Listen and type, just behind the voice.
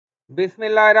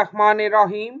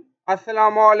Bismillahirrahmanirrahim.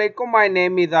 Assalamu alaikum. My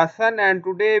name is Hassan and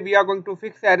today we are going to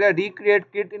fix error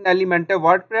recreate kit in Elementor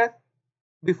WordPress.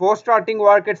 Before starting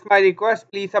work, it's my request,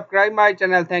 please subscribe my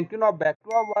channel. Thank you. Now back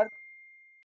to our work.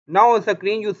 Now on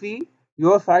screen you see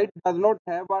your site does not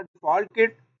have a default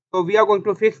kit. So we are going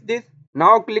to fix this.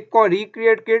 Now click on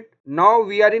recreate kit. Now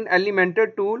we are in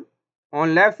Elementor tool.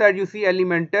 On left side you see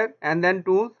Elementor and then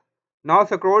tools. Now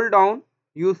scroll down,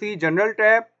 you see general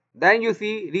tab. Then you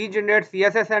see regenerate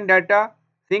CSS and data,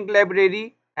 sync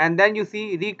library, and then you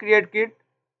see recreate kit.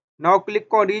 Now click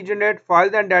on regenerate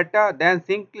files and data, then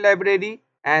sync library,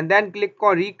 and then click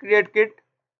on recreate kit.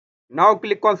 Now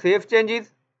click on save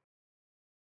changes.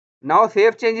 Now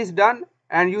save change is done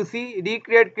and you see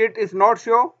recreate kit is not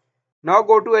show. Now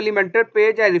go to Elementor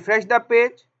page and refresh the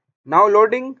page. Now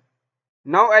loading.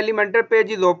 Now Elementor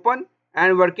page is open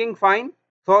and working fine.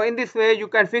 So in this way you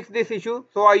can fix this issue.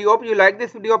 So I hope you like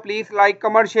this video. Please like,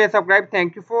 comment, share, subscribe.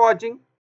 Thank you for watching.